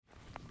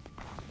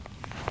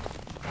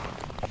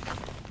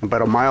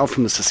About a mile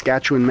from the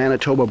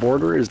Saskatchewan-Manitoba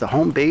border is the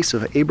home base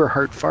of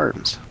Aberhart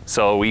Farms.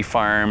 So we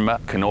farm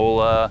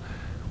canola,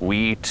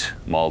 wheat,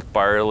 malt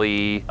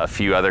barley, a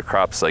few other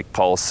crops like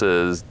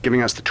pulses.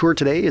 Giving us the tour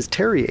today is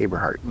Terry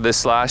Aberhart.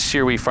 This last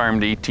year we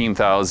farmed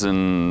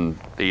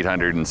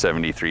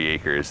 18,873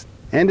 acres.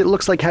 And it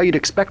looks like how you'd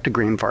expect a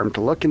grain farm to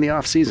look in the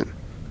off-season.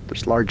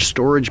 There's large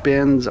storage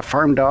bins, a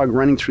farm dog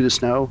running through the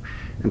snow,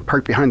 and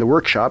parked behind the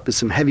workshop is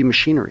some heavy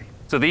machinery.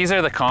 So these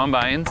are the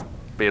combines.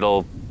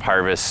 It'll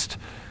harvest,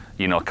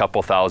 a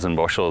couple thousand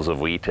bushels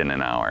of wheat in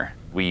an hour.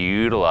 We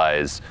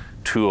utilize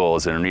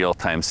tools and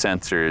real-time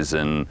sensors,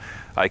 and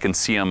I can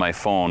see on my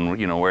phone,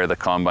 where the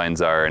combines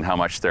are and how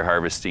much they're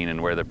harvesting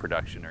and where the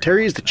production are.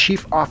 Terry is the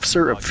Chief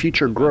Officer of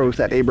Future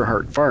Growth at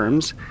Aberhart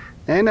Farms,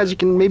 and as you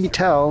can maybe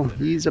tell,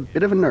 he's a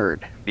bit of a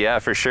nerd. Yeah,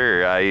 for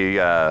sure.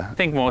 I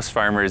think most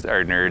farmers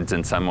are nerds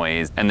in some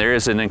ways, and there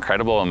is an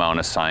incredible amount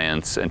of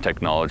science and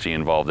technology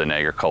involved in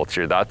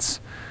agriculture.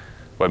 That's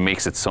what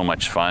makes it so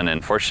much fun,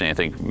 and fortunately, I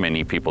think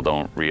many people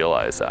don't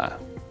realize that.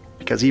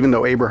 Because even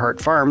though Aberhart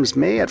Farms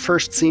may at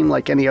first seem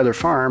like any other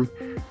farm,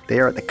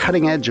 they are at the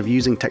cutting edge of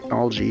using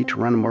technology to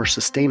run a more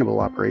sustainable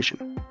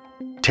operation.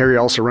 Terry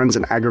also runs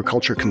an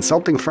agriculture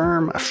consulting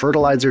firm, a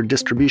fertilizer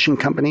distribution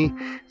company,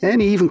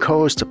 and he even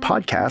co-hosts a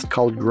podcast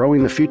called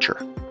Growing the Future,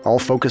 all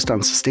focused on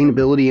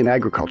sustainability in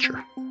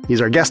agriculture.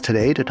 He's our guest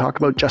today to talk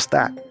about just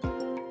that.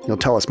 He'll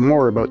tell us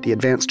more about the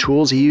advanced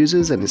tools he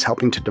uses and is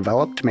helping to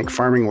develop to make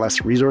farming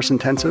less resource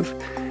intensive,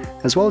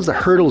 as well as the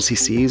hurdles he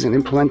sees in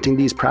implementing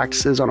these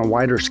practices on a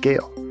wider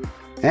scale.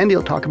 And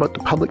he'll talk about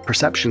the public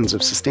perceptions of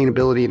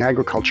sustainability in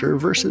agriculture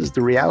versus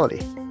the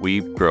reality.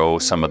 We grow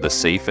some of the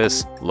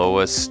safest,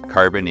 lowest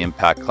carbon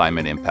impact,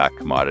 climate impact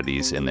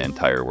commodities in the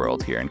entire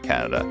world here in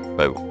Canada,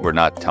 but we're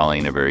not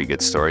telling a very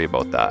good story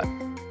about that.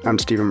 I'm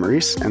Stephen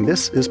Maurice, and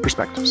this is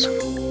Perspectives.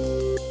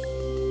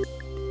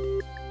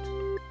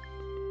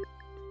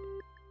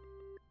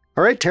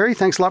 All right, Terry,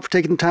 thanks a lot for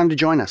taking the time to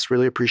join us.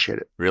 Really appreciate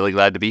it. Really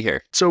glad to be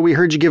here. So we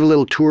heard you give a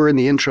little tour in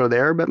the intro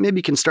there, but maybe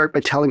you can start by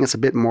telling us a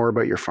bit more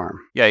about your farm.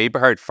 Yeah,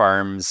 Aberhart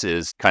Farms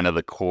is kind of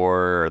the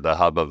core or the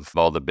hub of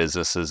all the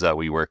businesses that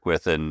we work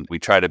with, and we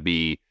try to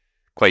be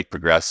quite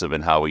progressive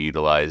in how we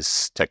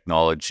utilize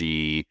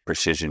technology,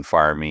 precision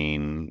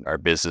farming, our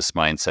business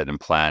mindset and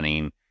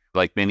planning.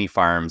 Like many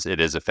farms, it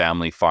is a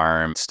family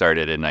farm.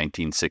 Started in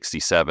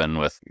 1967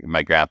 with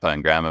my grandpa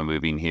and grandma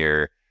moving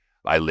here.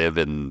 I live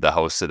in the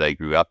house that I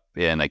grew up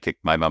in. I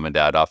kicked my mom and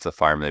dad off the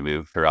farm. They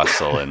moved to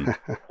Russell, and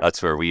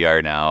that's where we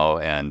are now.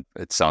 And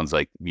it sounds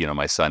like,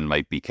 my son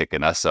might be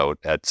kicking us out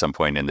at some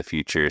point in the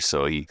future.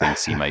 So he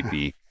thinks he might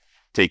be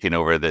taking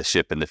over the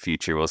ship in the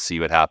future. We'll see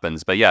what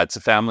happens. But yeah, it's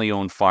a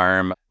family-owned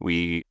farm.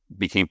 We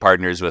became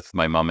partners with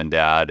my mom and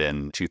dad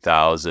in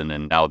 2000,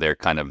 and now they're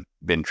kind of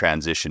been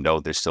transitioned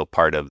out. They're still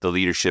part of the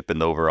leadership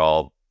and the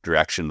overall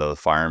direction of the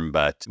farm,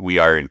 but we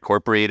are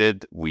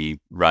incorporated. We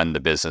run the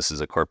business as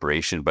a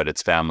corporation, but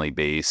it's family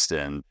based,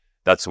 and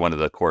that's one of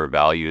the core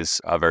values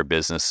of our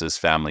business is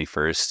family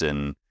first.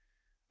 And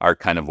our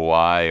kind of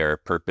why or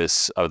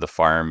purpose of the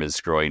farm is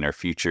growing our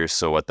future.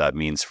 So what that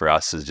means for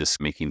us is just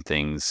making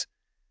things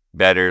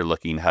better,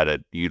 looking how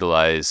to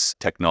utilize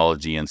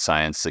technology and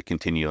science to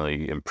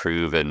continually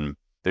improve. And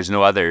there's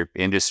no other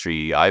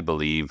industry, I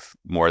believe,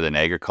 more than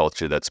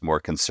agriculture that's more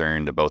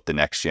concerned about the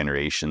next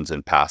generations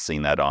and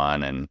passing that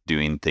on and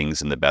doing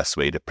things in the best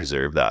way to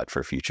preserve that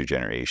for future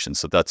generations.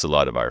 So that's a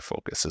lot of our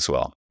focus as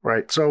well.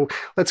 Right. So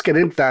let's get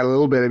into that a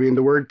little bit. I mean,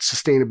 the word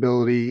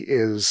sustainability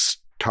is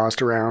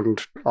tossed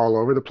around all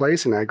over the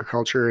place in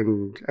agriculture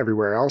and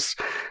everywhere else.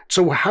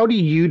 So how do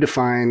you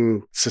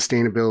define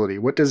sustainability?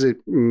 What does it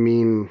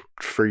mean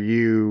for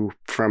you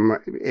from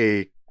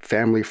a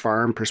family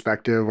farm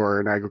perspective or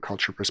an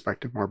agriculture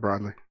perspective more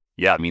broadly?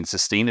 Yeah,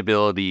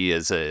 sustainability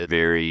is a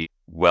very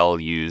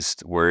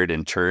well-used word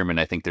and term, and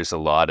I think there's a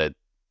lot of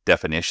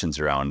definitions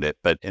around it.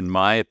 But in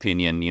my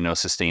opinion,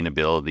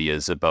 sustainability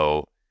is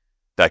about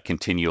that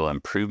continual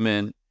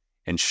improvement,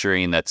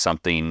 ensuring that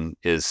something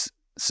is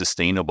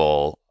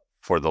sustainable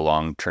for the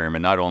long term,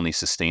 and not only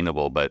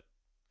sustainable, but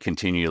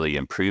continually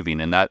improving.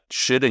 And that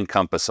should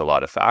encompass a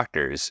lot of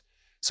factors.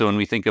 So when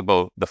we think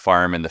about the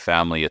farm and the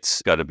family,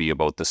 it's got to be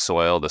about the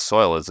soil. The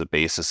soil is the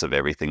basis of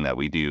everything that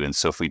we do. And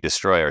so if we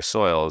destroy our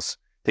soils,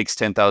 it takes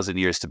 10,000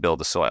 years to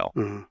build a soil.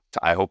 Mm-hmm.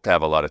 I hope to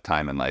have a lot of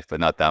time in life, but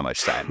not that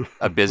much time.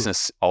 A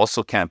business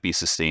also can't be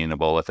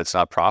sustainable if it's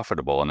not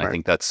profitable. And right. I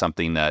think that's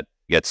something that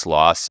gets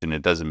lost. And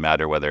it doesn't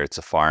matter whether it's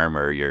a farm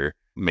or you're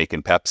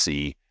making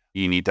Pepsi.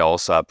 You need to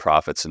also have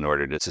profits in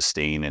order to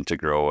sustain and to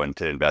grow and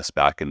to invest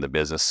back in the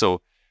business.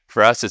 So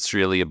for us, it's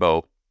really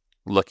about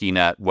looking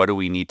at what do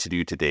we need to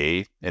do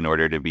today in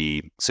order to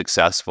be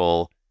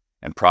successful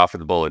and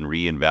profitable and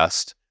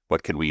reinvest?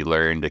 What can we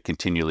learn to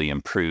continually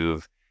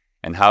improve?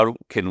 And how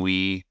can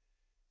we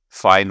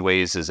find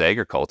ways as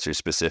agriculture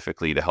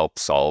specifically to help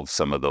solve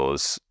some of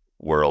those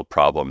world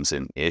problems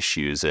and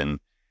issues? And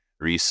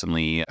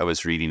recently I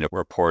was reading a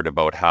report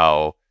about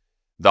how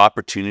the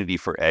opportunity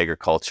for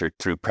agriculture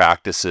through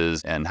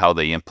practices and how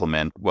they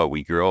implement what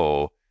we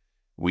grow,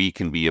 we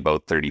can be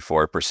about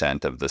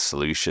 34% of the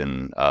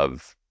solution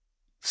of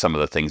some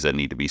of the things that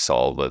need to be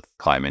solved with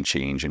climate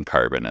change and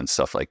carbon and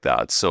stuff like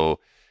that. So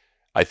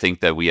I think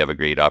that we have a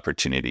great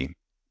opportunity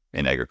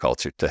in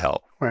agriculture to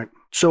help. Right.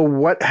 So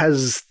what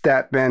has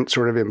that meant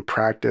sort of in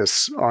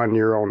practice on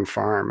your own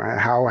farm?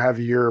 How have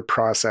your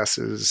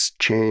processes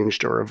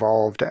changed or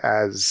evolved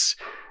as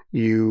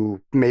you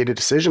made a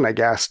decision, I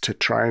guess, to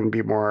try and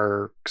be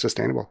more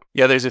sustainable?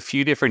 Yeah, there's a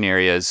few different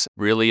areas.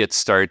 Really, it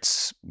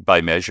starts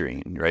by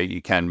measuring, right?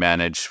 You can't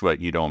manage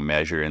what you don't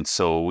measure. And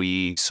so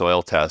we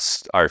soil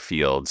test our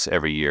fields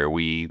every year.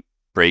 We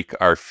break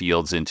our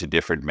fields into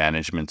different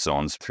management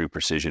zones through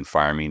precision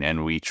farming,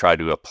 and we try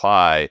to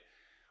apply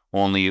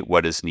only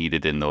what is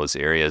needed in those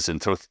areas.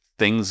 And so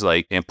things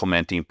like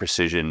implementing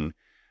precision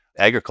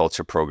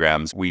agriculture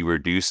programs, we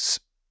reduce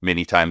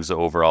many times the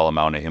overall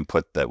amount of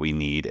input that we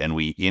need, and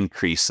we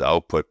increase the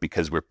output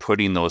because we're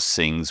putting those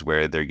things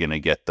where they're going to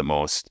get the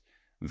most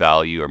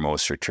value or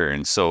most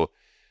return. So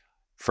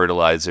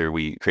fertilizer,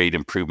 we create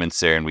improvements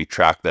there, and we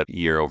track that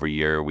year over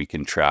year. We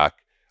can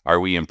track, are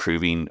we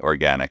improving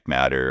organic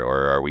matter,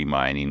 or are we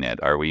mining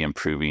it? Are we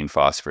improving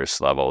phosphorus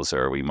levels,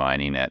 or are we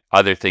mining it?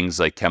 Other things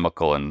like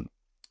chemical and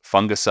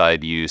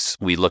fungicide use,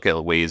 we look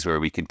at ways where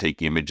we can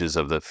take images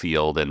of the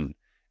field and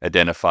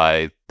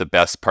identify the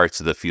best parts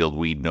of the field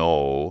we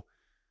know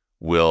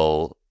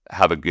will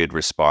have a good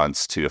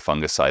response to a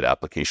fungicide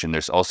application.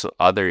 There's also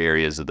other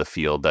areas of the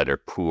field that are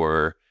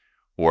poor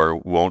or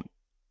won't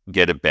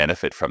get a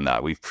benefit from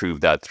that. We've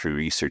proved that through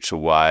research. So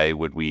why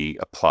would we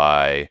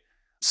apply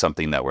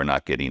something that we're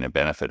not getting a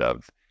benefit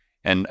of?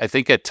 And I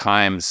think at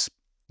times,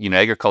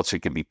 agriculture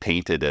can be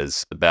painted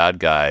as the bad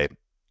guy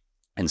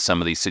in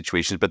some of these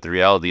situations, but the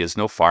reality is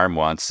no farm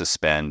wants to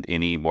spend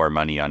any more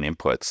money on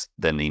inputs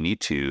than they need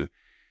to.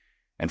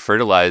 And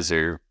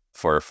fertilizer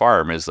for a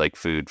farm is like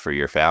food for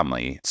your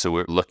family. So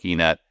we're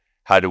looking at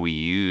how do we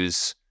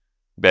use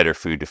better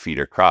food to feed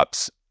our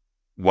crops.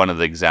 One of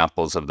the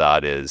examples of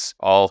that is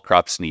all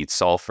crops need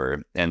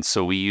sulfur. And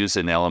so we use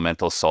an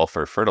elemental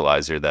sulfur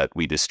fertilizer that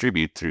we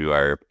distribute through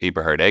our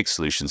Aberhart Ag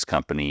Solutions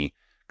company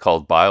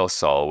called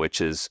Biosol,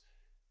 which is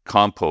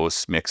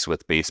compost mixed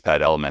with base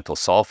pad elemental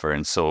sulfur.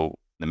 And so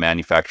the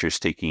manufacturer's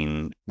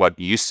taking what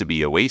used to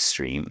be a waste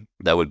stream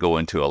that would go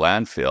into a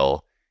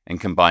landfill and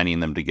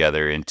combining them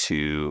together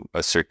into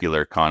a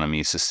circular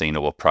economy,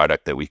 sustainable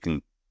product that we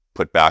can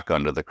put back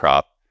onto the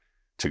crop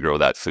to grow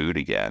that food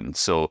again.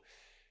 So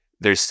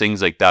there's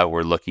things like that.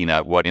 We're looking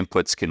at what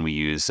inputs can we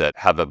use that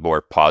have a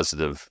more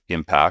positive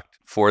impact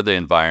for the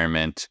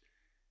environment.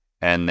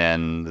 And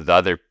then the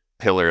other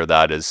pillar of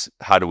that is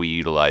how do we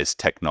utilize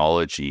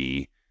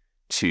technology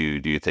to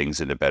do things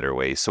in a better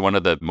way. So one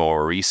of the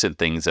more recent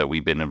things that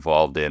we've been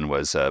involved in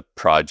was a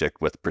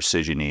project with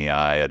Precision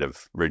AI out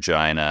of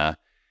Regina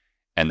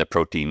and the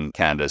Protein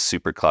Canada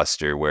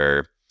Supercluster,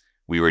 where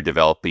we were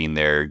developing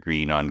their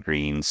green on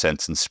green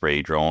sense and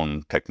spray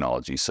drone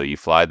technology. So you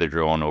fly the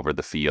drone over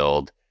the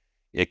field,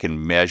 it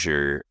can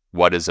measure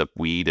what is a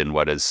weed and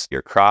what is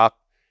your crop,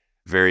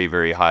 very,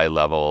 very high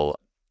level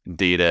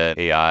data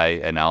AI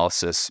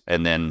analysis,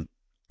 and then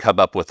come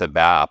up with a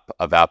map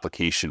of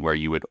application where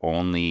you would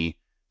only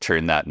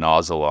turn that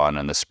nozzle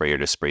on the sprayer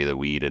to spray the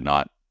weed and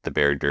not the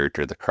bare dirt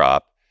or the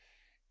crop,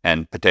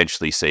 and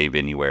potentially save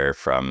anywhere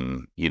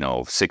from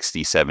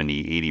 60,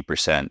 70,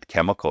 80%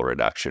 chemical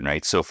reduction,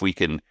 right? So if we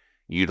can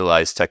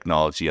utilize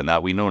technology on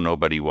that, we know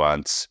nobody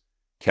wants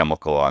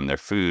chemical on their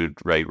food,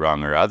 right,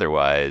 wrong, or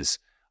otherwise.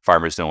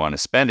 Farmers don't want to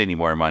spend any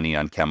more money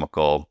on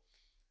chemical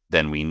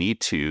than we need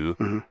to.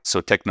 Mm-hmm.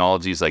 So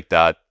technologies like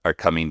that are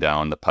coming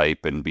down the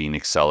pipe and being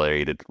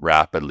accelerated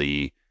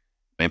rapidly,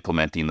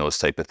 implementing those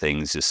type of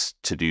things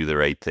just to do the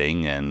right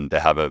thing and to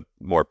have a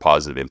more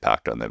positive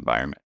impact on the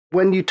environment.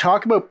 When you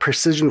talk about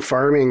precision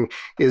farming,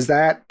 is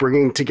that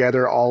bringing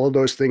together all of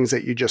those things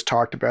that you just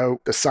talked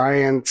about, the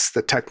science,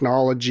 the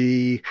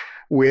technology,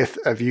 with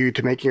a view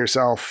to making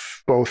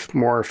yourself both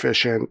more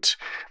efficient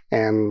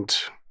and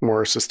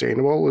more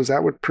sustainable? Is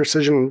that what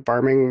precision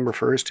farming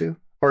refers to?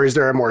 Or is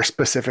there a more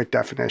specific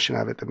definition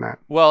of it than that?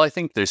 Well, I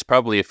think there's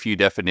probably a few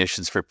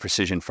definitions for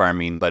precision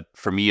farming, but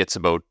for me, it's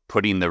about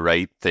putting the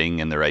right thing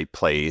in the right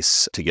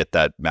place to get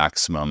that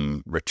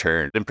maximum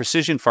return. And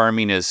precision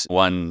farming is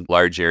one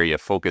large area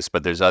of focus,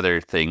 but there's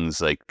other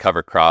things like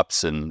cover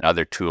crops and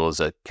other tools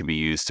that can be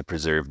used to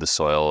preserve the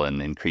soil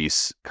and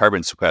increase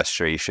carbon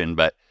sequestration.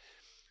 But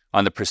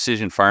on the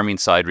precision farming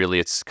side, really,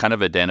 it's kind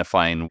of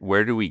identifying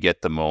where do we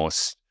get the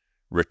most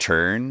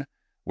return?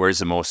 Where's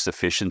the most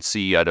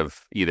efficiency out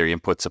of either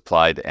inputs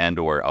applied and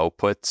or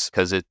outputs?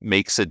 Because it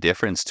makes a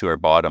difference to our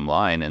bottom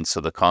line. And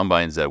so the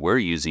combines that we're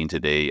using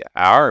today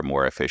are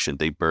more efficient.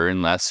 They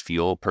burn less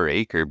fuel per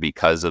acre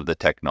because of the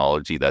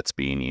technology that's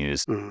being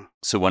used. Mm-hmm.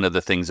 So one of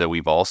the things that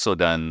we've also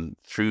done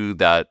through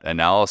that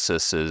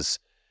analysis is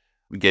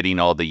getting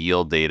all the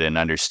yield data and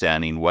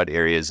understanding what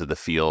areas of the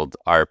field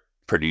are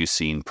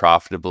producing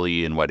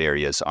profitably and what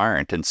areas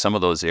aren't. And some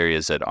of those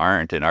areas that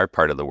aren't in our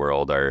part of the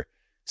world are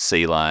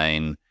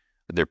saline.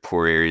 They're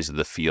poor areas of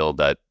the field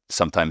that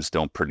sometimes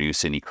don't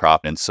produce any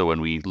crop. And so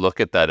when we look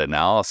at that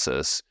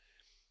analysis,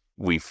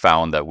 we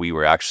found that we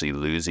were actually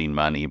losing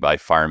money by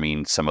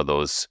farming some of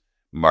those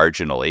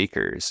marginal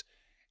acres.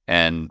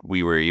 And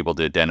we were able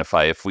to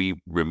identify if we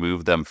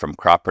remove them from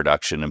crop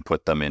production and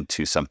put them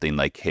into something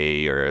like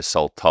hay or a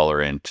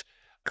salt-tolerant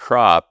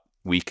crop,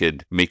 we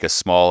could make a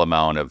small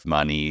amount of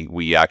money.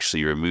 We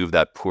actually remove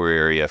that poor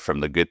area from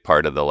the good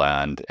part of the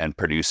land and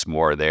produce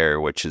more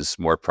there, which is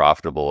more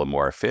profitable and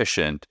more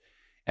efficient.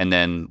 And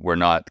then we're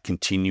not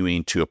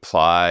continuing to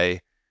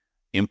apply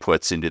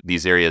inputs into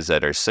these areas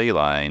that are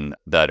saline,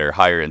 that are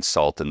higher in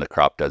salt, and the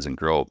crop doesn't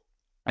grow.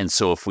 And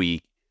so if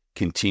we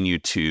continue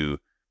to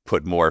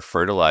put more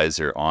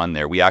fertilizer on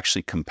there, we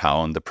actually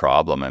compound the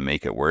problem and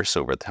make it worse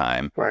over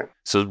time. Right.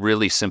 So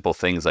really simple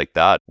things like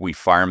that. We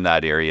farm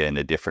that area in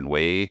a different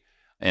way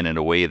and in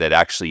a way that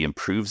actually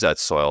improves that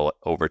soil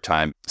over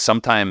time.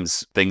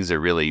 Sometimes things are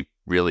really,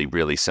 really,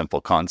 really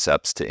simple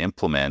concepts to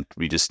implement.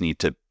 We just need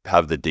to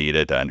have the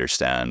data to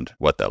understand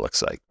what that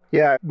looks like.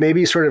 Yeah,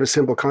 maybe sort of a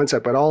simple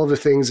concept, but all of the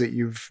things that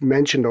you've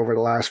mentioned over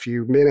the last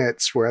few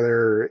minutes,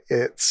 whether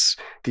it's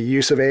the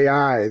use of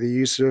AI, the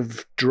use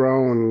of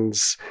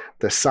drones,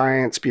 the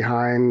science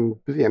behind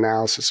the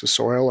analysis of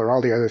soil, or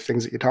all the other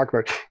things that you talk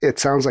about, it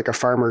sounds like a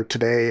farmer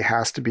today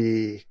has to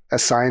be a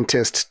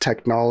scientist,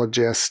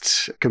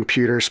 technologist,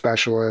 computer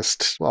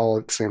specialist, all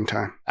at the same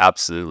time.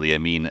 Absolutely. I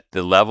mean,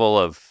 the level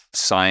of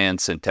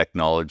science and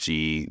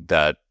technology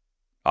that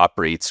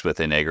operates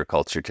within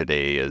agriculture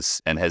today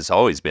is, and has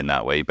always been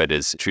that way, but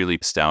is truly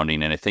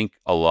astounding. And I think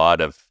a lot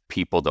of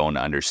people don't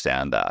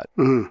understand that.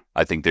 Mm-hmm.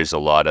 I think there's a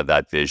lot of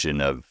that vision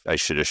of, I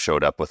should have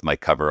showed up with my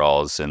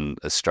coveralls and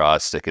a straw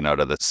sticking out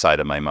of the side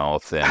of my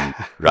mouth and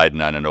riding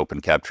on an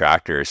open cab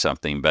tractor or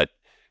something. But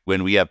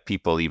when we have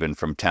people even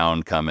from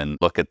town come and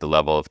look at the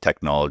level of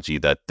technology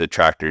that the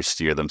tractors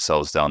steer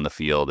themselves down the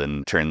field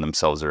and turn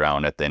themselves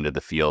around at the end of the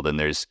field, and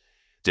there's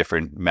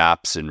different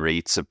maps and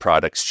rates of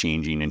products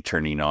changing and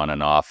turning on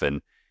and off,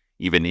 and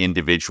even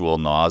individual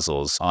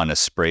nozzles on a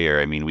sprayer.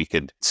 I mean, we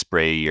could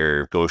spray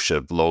your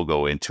Gosha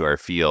logo into our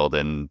field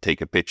and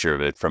take a picture of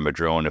it from a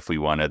drone if we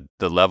wanted.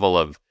 The level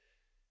of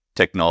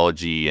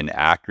technology and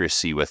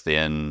accuracy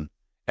within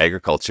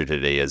agriculture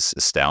today is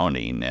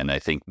astounding. And I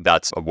think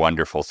that's a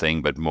wonderful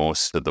thing, but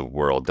most of the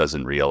world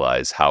doesn't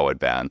realize how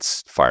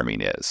advanced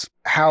farming is.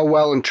 How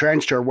well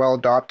entrenched or well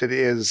adopted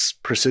is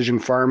precision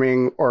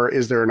farming, or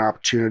is there an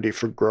opportunity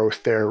for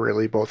growth there,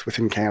 really, both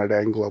within Canada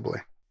and globally?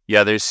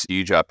 Yeah, there's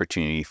huge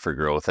opportunity for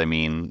growth. I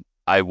mean,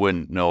 I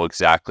wouldn't know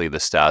exactly the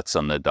stats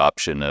on the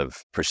adoption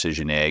of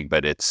precision ag,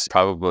 but it's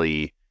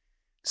probably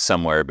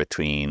somewhere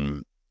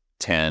between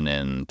 10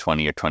 and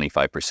 20 or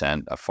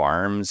 25% of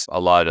farms. A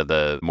lot of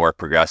the more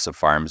progressive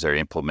farms are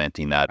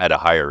implementing that at a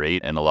higher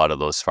rate, and a lot of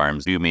those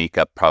farms do make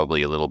up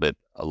probably a little bit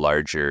a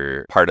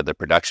larger part of the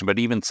production. But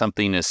even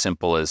something as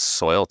simple as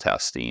soil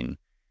testing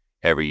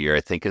every year, I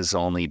think, is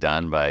only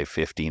done by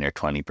 15 or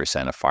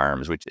 20% of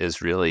farms, which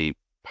is really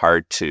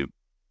hard to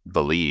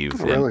believe,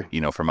 Really?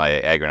 and, from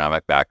my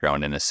agronomic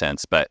background in a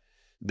sense. But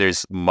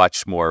there's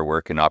much more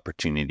work and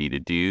opportunity to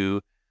do.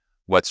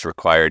 What's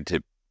required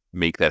to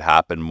make that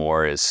happen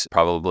more is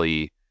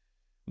probably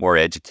more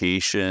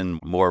education,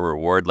 more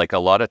reward. Like a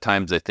lot of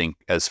times I think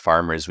as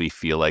farmers, we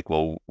feel like,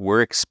 well,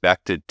 we're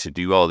expected to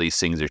do all these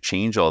things or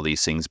change all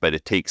these things, but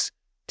it takes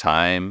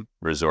time,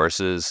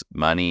 resources,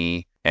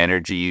 money,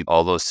 energy,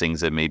 all those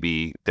things that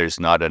maybe there's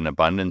not an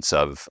abundance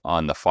of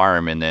on the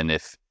farm. And then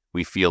if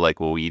we feel like,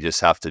 well, we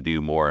just have to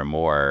do more and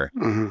more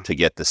to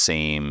get the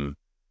same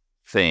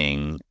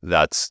thing,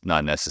 that's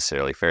not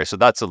necessarily fair. So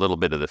that's a little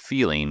bit of the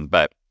feeling,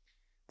 but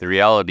the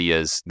reality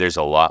is there's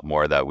a lot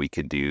more that we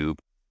could do.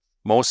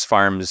 Most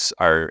farms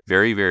are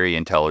very, very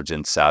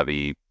intelligent,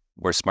 savvy.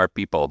 We're smart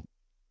people.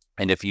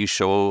 And if you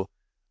show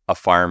a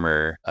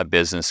farmer a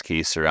business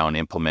case around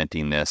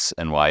implementing this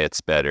and why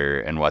it's better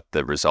and what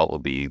the result will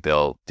be,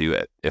 they'll do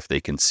it if they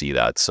can see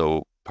that.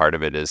 So part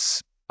of it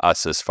is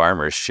us as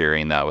farmers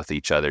sharing that with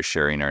each other,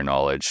 sharing our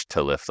knowledge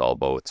to lift all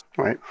boats.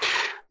 Right.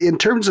 In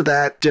terms of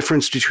that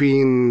difference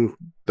between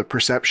the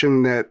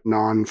perception that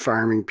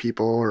non-farming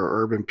people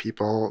or urban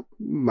people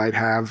might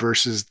have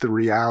versus the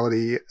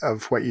reality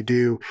of what you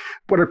do,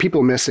 what are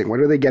people missing? What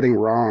are they getting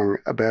wrong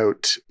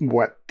about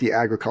what the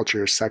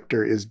agriculture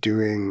sector is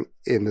doing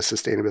in the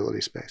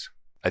sustainability space?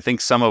 I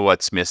think some of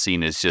what's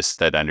missing is just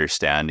that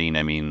understanding.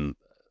 I mean,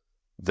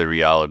 the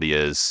reality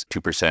is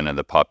 2% of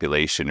the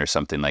population or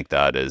something like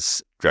that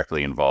is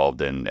directly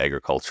involved in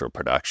agricultural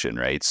production,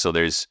 right? So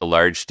there's a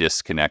large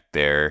disconnect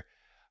there.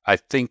 I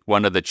think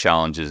one of the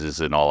challenges is,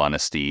 in all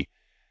honesty,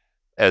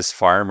 as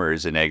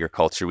farmers in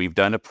agriculture, we've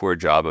done a poor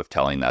job of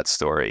telling that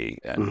story.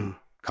 And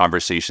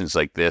conversations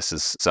like this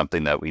is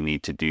something that we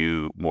need to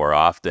do more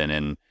often.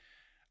 And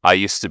I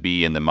used to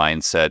be in the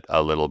mindset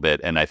a little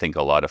bit, and I think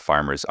a lot of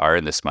farmers are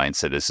in this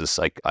mindset, is just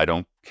like, I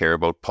don't care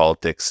about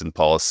politics and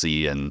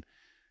policy, and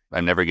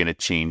I'm never going to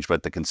change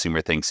what the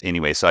consumer thinks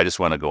anyway. So I just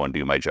want to go and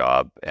do my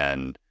job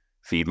and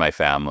feed my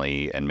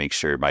family and make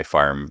sure my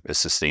farm is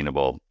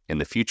sustainable in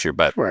the future.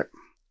 But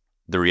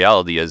the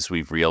reality is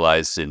we've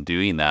realized in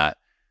doing that,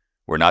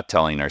 we're not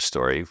telling our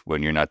story.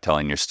 When you're not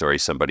telling your story,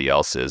 somebody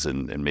else is,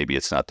 and maybe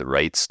it's not the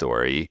right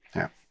story.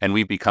 Yeah. and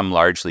we become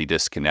largely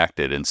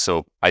disconnected. And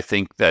so I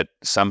think that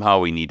somehow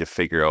we need to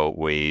figure out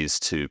ways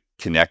to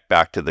connect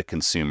back to the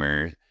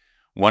consumer.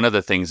 One of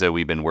the things that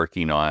we've been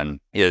working on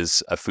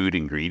is a food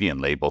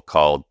ingredient label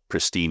called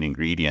Pristine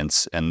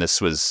Ingredients. And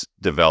this was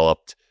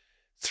developed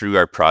through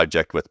our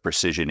project with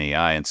Precision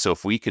AI. And so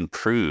if we can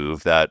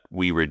prove that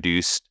we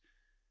reduced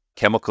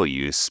chemical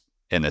use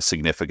in a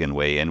significant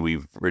way, and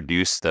we've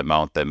reduced the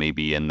amount that may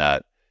be in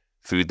that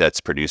food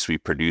that's produced, we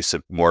produce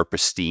a more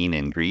pristine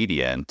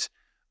ingredient,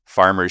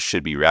 farmers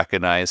should be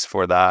recognized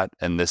for that.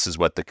 And this is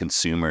what the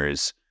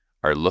consumers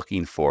are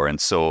looking for. And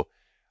so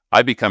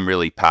I become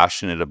really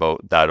passionate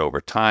about that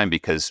over time,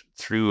 because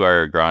through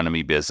our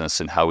agronomy business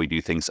and how we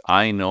do things,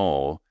 I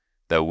know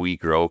that we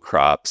grow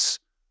crops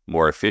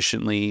more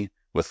efficiently,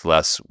 with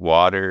less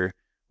water,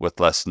 with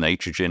less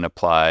nitrogen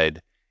applied,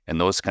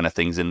 and those kind of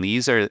things. And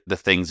these are the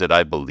things that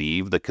I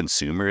believe the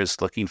consumer is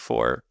looking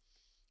for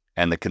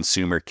and the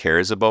consumer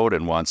cares about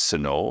and wants to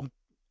know.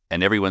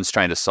 And everyone's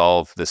trying to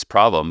solve this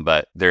problem,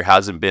 but there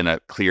hasn't been a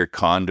clear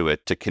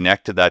conduit to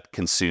connect to that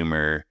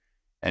consumer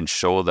and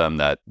show them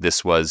that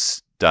this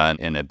was done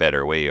in a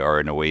better way, or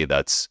in a way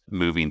that's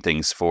moving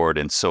things forward.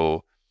 And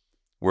so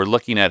we're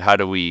looking at, how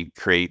do we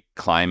create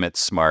climate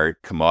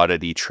smart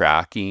commodity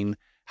tracking?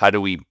 How do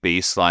we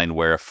baseline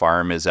where a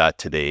farm is at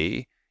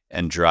today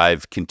and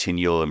drive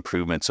continual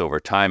improvements over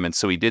time? And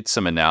so we did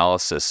some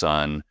analysis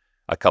on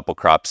a couple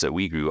crops that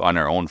we grew on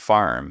our own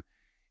farm,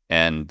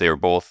 and they were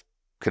both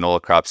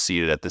canola crops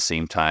seeded at the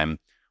same time.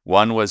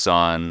 One was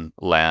on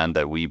land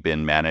that we've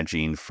been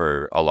managing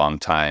for a long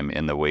time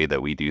in the way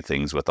that we do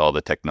things with all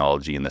the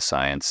technology and the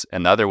science.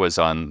 Another was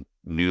on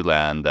new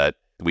land that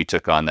we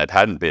took on that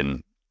hadn't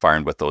been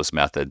farmed with those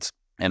methods.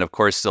 And of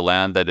course, the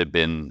land that had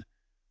been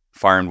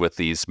farmed with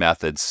these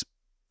methods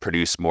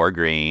produced more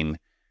grain.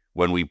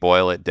 When we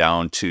boil it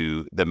down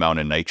to the amount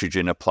of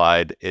nitrogen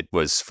applied, it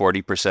was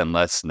 40%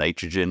 less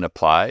nitrogen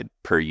applied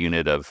per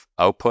unit of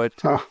output.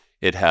 Huh.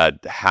 It had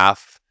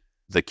half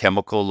the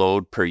chemical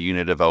load per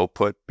unit of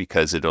output,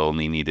 because it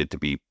only needed to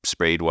be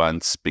sprayed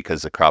once,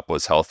 because the crop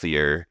was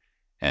healthier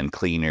and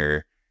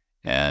cleaner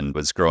and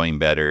was growing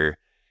better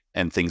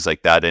and things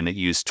like that. And it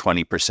used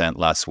 20%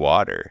 less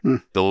water.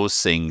 Those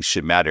things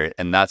should matter.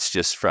 And that's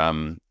just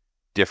from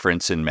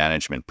difference in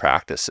management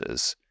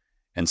practices.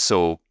 And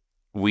so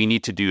we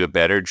need to do a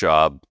better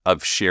job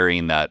of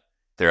sharing that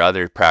there are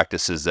other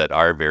practices that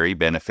are very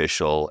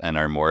beneficial and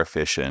are more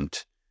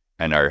efficient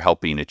and are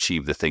helping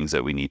achieve the things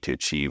that we need to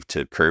achieve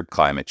to curb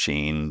climate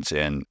change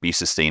and be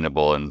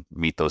sustainable and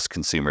meet those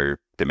consumer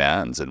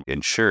demands, and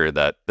ensure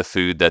that the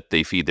food that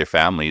they feed their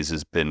families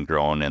has been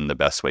grown in the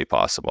best way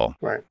possible.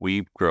 Right.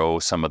 We grow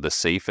some of the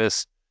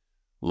safest,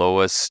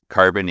 lowest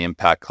carbon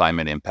impact,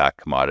 climate impact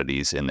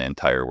commodities in the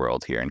entire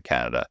world here in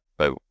Canada.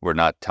 But we're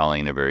not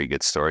telling a very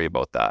good story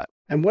about that.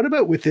 And what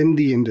about within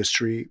the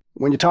industry?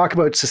 When you talk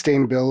about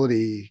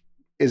sustainability,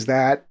 is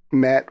that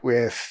met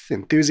with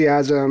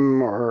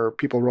enthusiasm or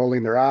people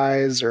rolling their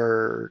eyes,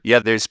 or? Yeah,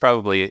 there's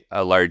probably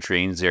a large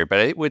range there. But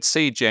I would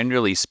say,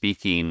 generally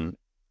speaking,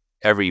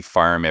 every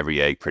farm,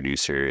 every ag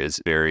producer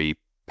is very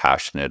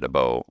passionate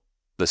about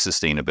the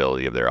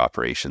sustainability of their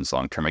operations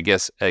long term. I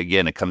guess,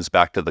 again, it comes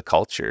back to the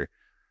culture.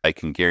 I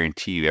can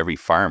guarantee you every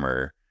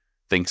farmer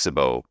thinks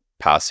about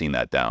passing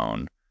that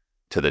down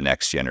to the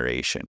next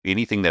generation.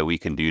 Anything that we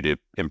can do to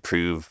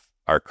improve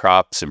our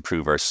crops,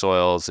 improve our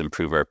soils,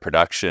 improve our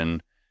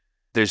production.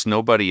 There's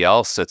nobody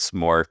else that's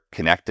more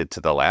connected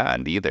to the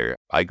land either.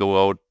 I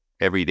go out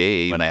every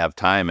day when I have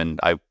time and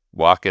I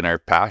walk in our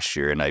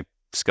pasture and I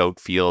scout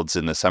fields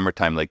in the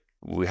summertime. Like,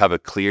 we have a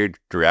clear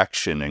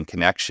direction and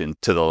connection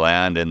to the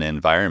land and the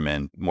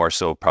environment, more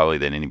so probably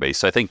than anybody.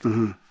 So I think,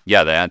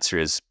 yeah, the answer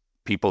is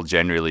people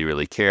generally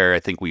really care. I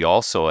think we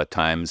also at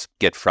times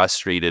get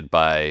frustrated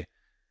by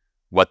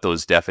what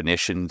those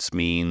definitions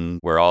mean.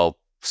 We're all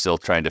still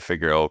trying to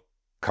figure out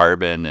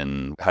carbon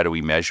and how do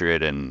we measure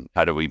it and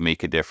how do we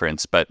make a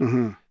difference. But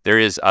there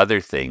is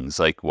other things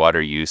like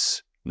water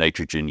use,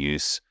 nitrogen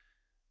use,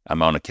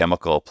 amount of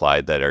chemical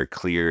applied that are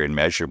clear and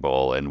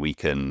measurable, and we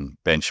can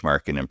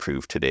benchmark and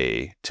improve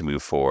today to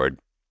move forward.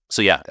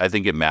 So yeah, I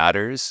think it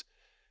matters.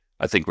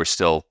 I think we're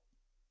still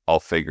all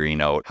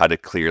figuring out how to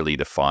clearly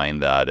define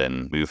that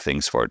and move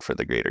things forward for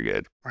the greater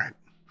good. Right.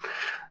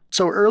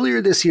 So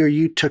earlier this year,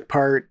 you took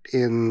part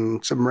in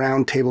some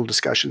roundtable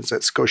discussions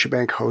that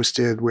Scotiabank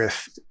hosted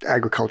with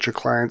agriculture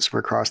clients from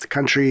across the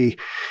country,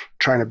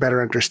 trying to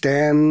better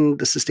understand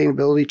the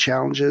sustainability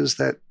challenges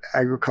that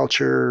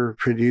agriculture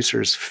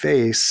producers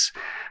face.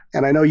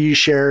 And I know you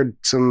shared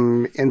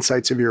some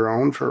insights of your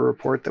own for a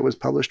report that was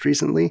published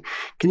recently.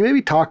 Can you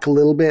maybe talk a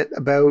little bit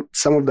about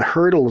some of the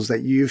hurdles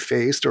that you've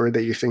faced or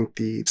that you think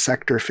the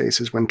sector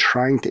faces when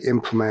trying to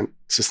implement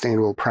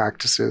sustainable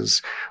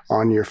practices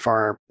on your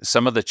farm?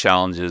 Some of the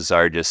challenges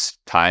are just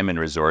time and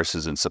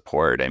resources and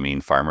support. I mean,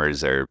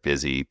 farmers are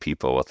busy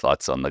people with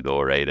lots on the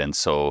go, right? And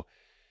so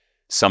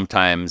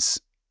sometimes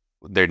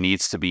there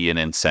needs to be an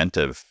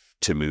incentive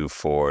to move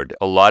forward.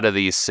 A lot of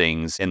these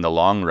things in the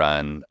long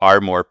run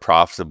are more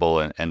profitable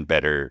and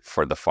better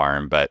for the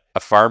farm, but a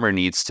farmer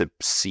needs to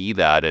see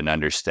that and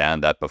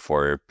understand that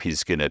before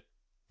he's going to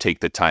take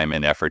the time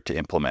and effort to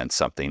implement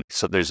something.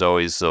 So there's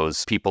always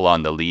those people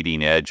on the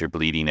leading edge or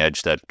bleeding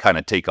edge that kind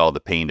of take all the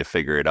pain to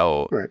figure it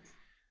out. Right.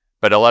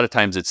 But a lot of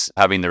times it's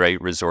having the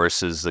right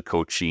resources, the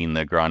coaching,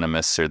 the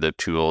agronomists, or the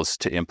tools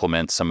to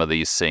implement some of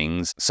these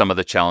things. Some of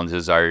the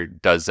challenges are,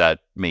 does that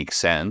make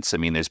sense? I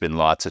mean, there's been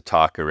lots of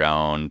talk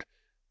around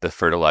the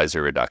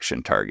fertilizer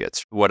reduction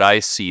targets. What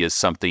I see is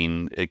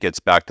something, it gets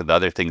back to the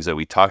other things that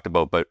we talked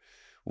about, but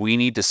we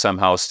need to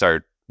somehow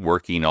start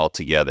working all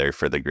together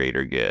for the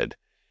greater good.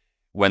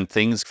 When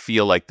things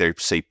feel like they're,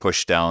 say,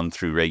 pushed down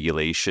through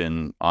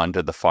regulation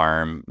onto the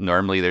farm,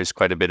 normally there's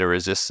quite a bit of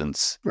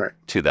resistance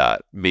to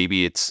that.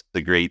 Maybe it's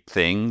the great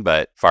thing,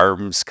 but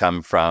farms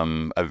come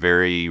from a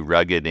very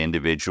rugged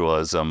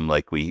individualism.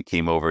 Like we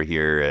came over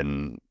here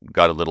and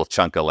got a little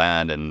chunk of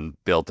land and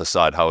built a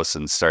sod house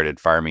and started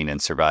farming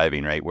and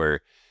surviving, right?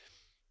 Where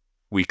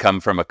we come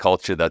from a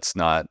culture that's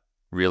not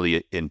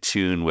really in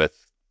tune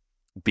with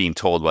being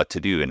told what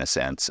to do, in a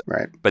sense.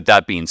 Right. But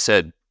that being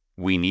said,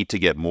 we need to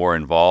get more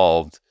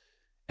involved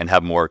and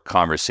have more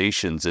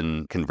conversations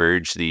and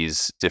converge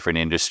these different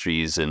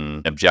industries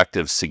and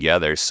objectives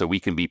together so we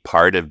can be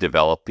part of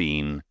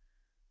developing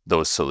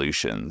those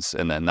solutions.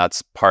 And then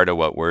that's part of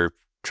what we're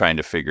trying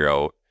to figure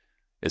out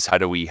is how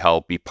do we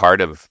help be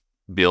part of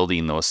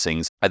building those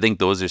things. I think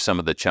those are some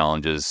of the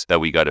challenges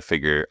that we got to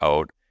figure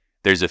out.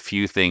 There's a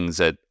few things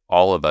that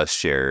all of us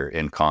share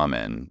in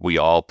common. We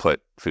all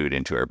put food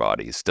into our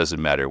bodies.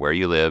 Doesn't matter where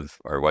you live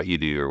or what you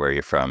do or where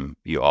you're from,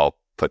 you all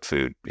put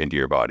food into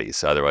your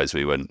bodies. Otherwise,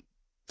 we wouldn't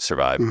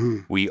survive.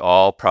 Mm-hmm. We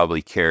all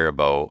probably care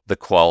about the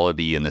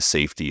quality and the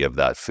safety of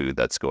that food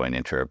that's going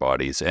into our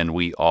bodies. And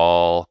we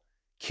all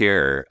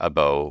care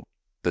about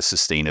the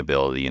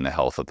sustainability and the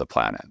health of the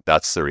planet.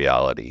 That's the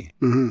reality.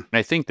 Mm-hmm. And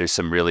I think there's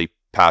some really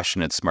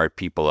passionate, smart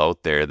people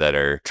out there that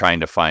are trying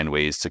to find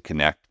ways to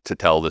connect, to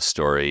tell the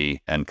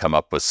story and come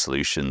up with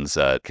solutions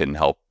that can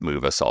help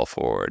move us all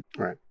forward.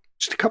 Right.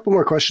 Just a couple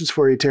more questions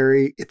for you,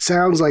 Terry. It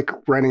sounds like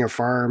running a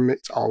farm,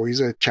 it's always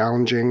a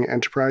challenging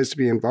enterprise to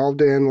be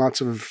involved in, lots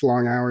of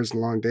long hours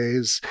and long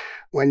days.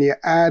 When you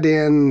add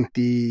in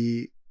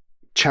the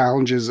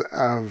challenges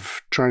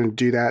of trying to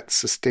do that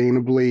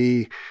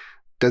sustainably,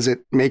 does it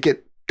make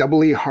it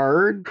doubly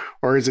hard,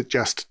 or is it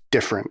just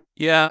different?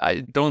 Yeah, I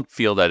don't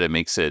feel that it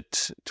makes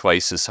it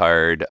twice as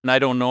hard. And I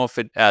don't know if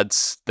it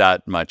adds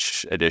that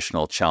much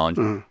additional challenge.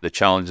 Mm-hmm. The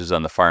challenges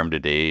on the farm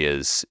today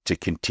is to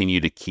continue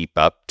to keep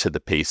up to the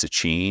pace of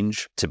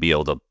change, to be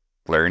able to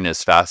learn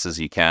as fast as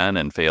you can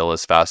and fail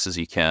as fast as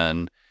you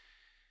can.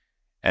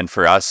 And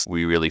for us,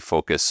 we really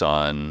focus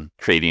on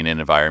creating an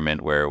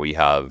environment where we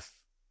have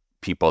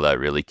people that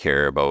really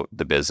care about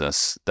the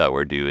business that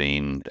we're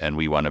doing, and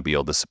we want to be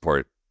able to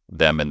support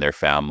them and their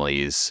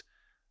families.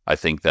 I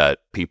think that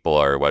people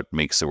are what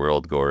makes the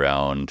world go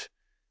around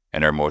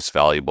and our most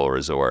valuable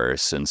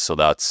resource. And so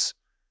that's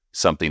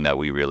something that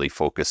we really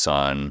focus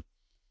on.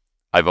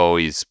 I've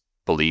always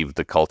believed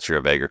the culture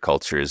of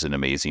agriculture is an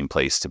amazing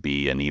place to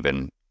be. And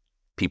even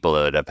people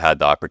that have had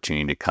the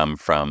opportunity to come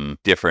from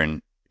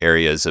different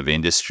areas of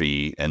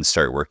industry and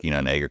start working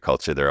on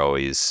agriculture, they're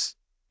always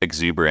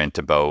exuberant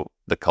about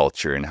the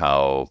culture and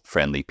how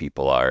friendly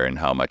people are and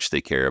how much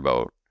they care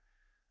about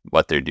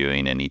what they're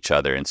doing and each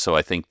other. And so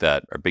I think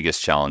that our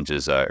biggest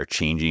challenges are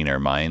changing our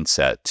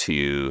mindset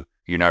to,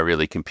 you're not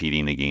really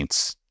competing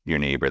against your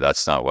neighbor.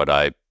 That's not what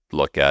I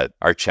look at.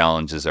 Our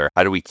challenges are,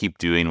 how do we keep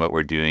doing what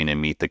we're doing and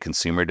meet the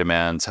consumer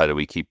demands? How do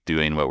we keep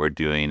doing what we're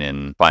doing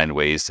and find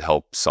ways to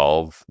help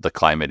solve the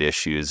climate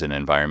issues and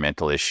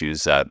environmental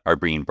issues that are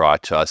being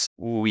brought to us?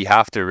 We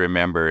have to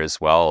remember as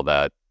well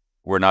that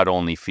we're not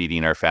only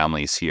feeding our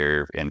families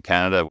here in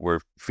Canada,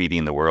 we're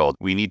feeding the world.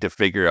 We need to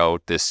figure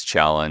out this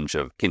challenge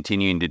of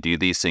continuing to do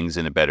these things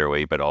in a better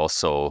way, but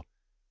also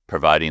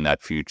providing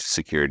that food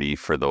security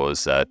for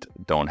those that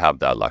don't have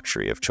that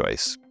luxury of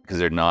choice. Because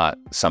they're not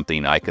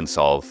something I can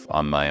solve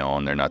on my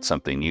own. They're not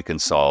something you can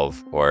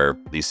solve, or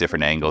these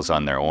different angles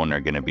on their own are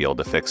going to be able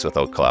to fix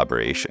without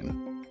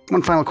collaboration.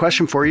 One final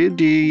question for you.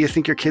 Do you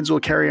think your kids will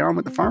carry on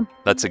with the farm?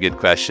 That's a good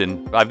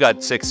question. I've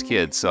got 6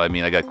 kids, so I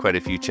mean, I got quite a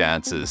few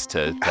chances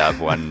to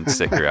have one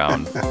stick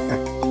around.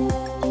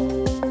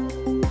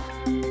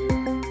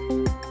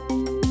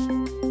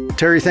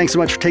 Terry, thanks so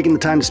much for taking the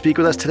time to speak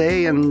with us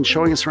today and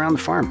showing us around the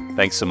farm.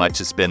 Thanks so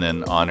much. It's been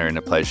an honor and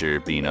a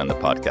pleasure being on the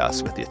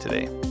podcast with you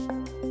today.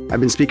 I've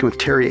been speaking with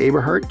Terry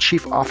Aberhart,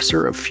 Chief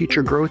Officer of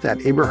Future Growth at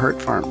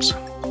Aberhart Farms.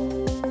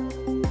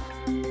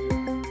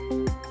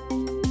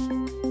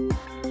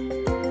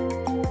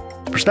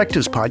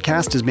 Perspectives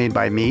podcast is made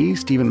by me,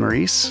 Stephen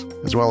Maurice,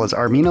 as well as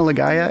Armina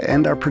Lagaya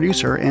and our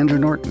producer, Andrew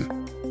Norton.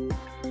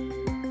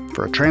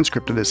 For a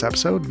transcript of this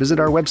episode, visit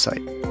our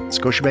website,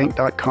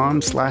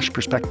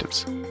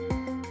 scotiabank.com/perspectives.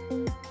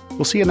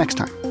 We'll see you next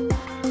time.